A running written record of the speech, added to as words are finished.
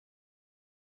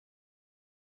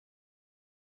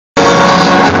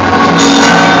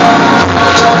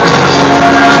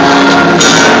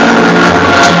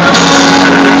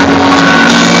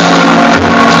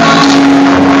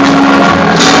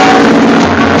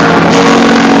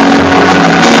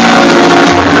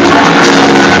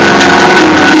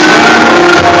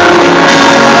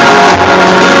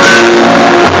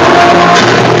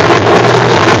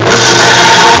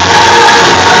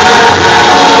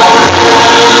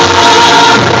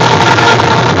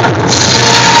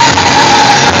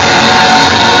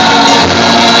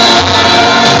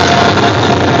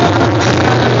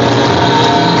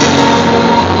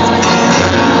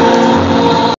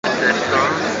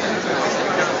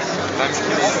Of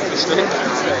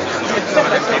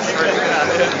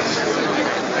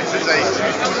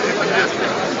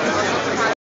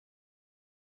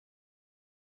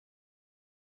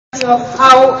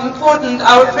how important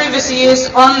our privacy is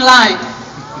online.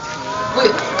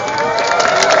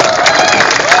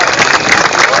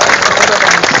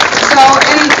 So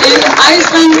in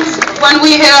Iceland, when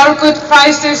we had our good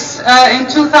crisis in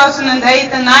 2008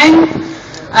 and 9,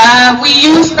 we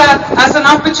used that as an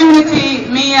opportunity,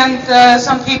 me and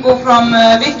some people from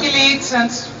WikiLeaks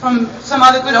and from some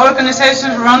other good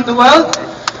organizations around the world,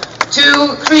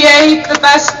 to create the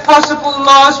best possible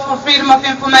laws for freedom of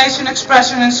information,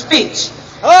 expression and speech,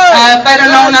 better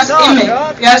known as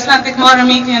IMI, the Icelandic Modern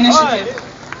Media Initiative.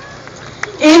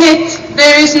 In it,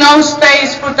 there is no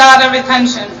space for data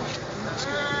retention.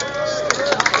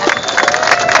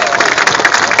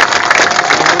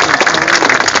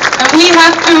 And we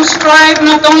have to strive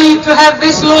not only to have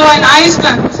this law in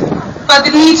Iceland, but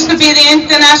it needs to be the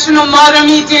International Modern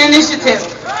Media Initiative.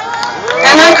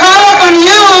 And I call upon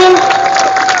you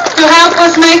to help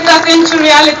us make that into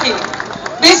reality.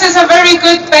 This is a very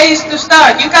good base to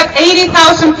start. You got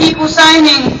 80,000 people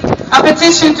signing a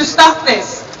petition to stop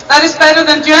this. That is better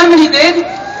than Germany did.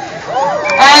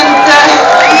 And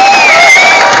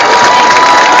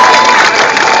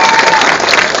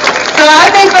so I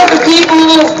think that the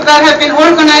people that have been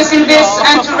organizing this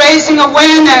and to raising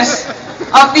awareness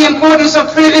of the importance of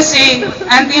privacy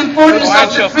and the importance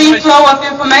of the free flow of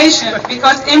information,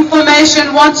 because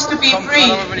information wants to be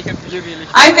free.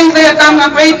 I think they have done a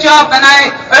great job, and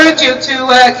I urge you to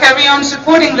carry on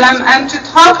supporting them and to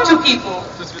talk to people.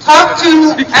 Talk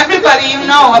to everybody you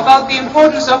know about the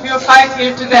importance of your fight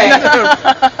here today.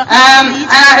 And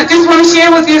I just want to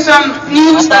share with you some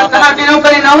news that hardly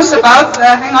nobody knows about.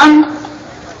 Hang on.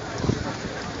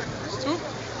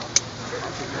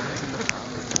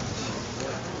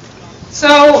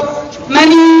 So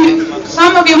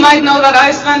some of you might know that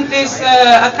Iceland is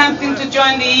attempting to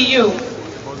join the EU.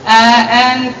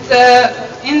 And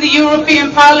in the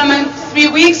European Parliament 3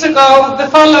 weeks ago, the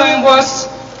following was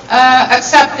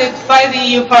accepted by the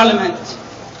EU Parliament.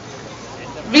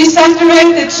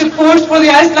 Reiterated support for the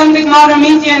Icelandic Modern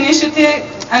Media Initiative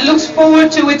and looks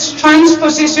forward to its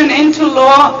transposition into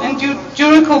law and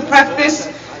juridical practice,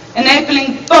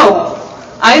 enabling both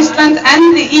Iceland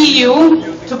and the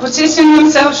EU to position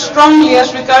themselves strongly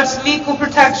as regards legal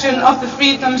protection of the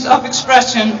freedoms of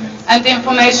expression and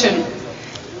information.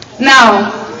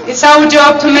 Now, it's our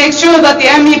job to make sure that the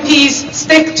MEPs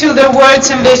stick to their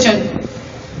words and vision.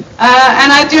 And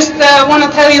I just want to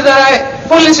tell you that I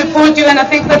fully support you, and I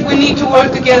think that we need to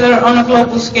work together on a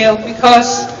global scale,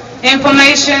 because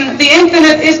information, the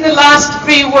internet is the last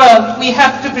free world. We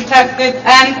have to protect it,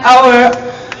 and our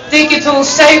digital,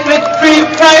 sacred,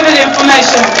 private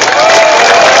information.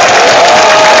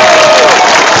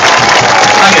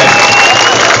 Danke.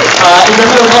 Ich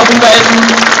möchte darauf hinweisen,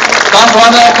 da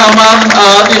vorne kann man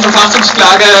die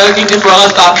Verfassungsklage gegen die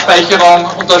Vorratsdatenspeicherung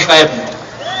unterschreiben.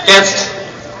 Jetzt,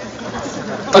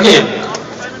 okay,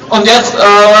 und jetzt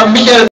Michael.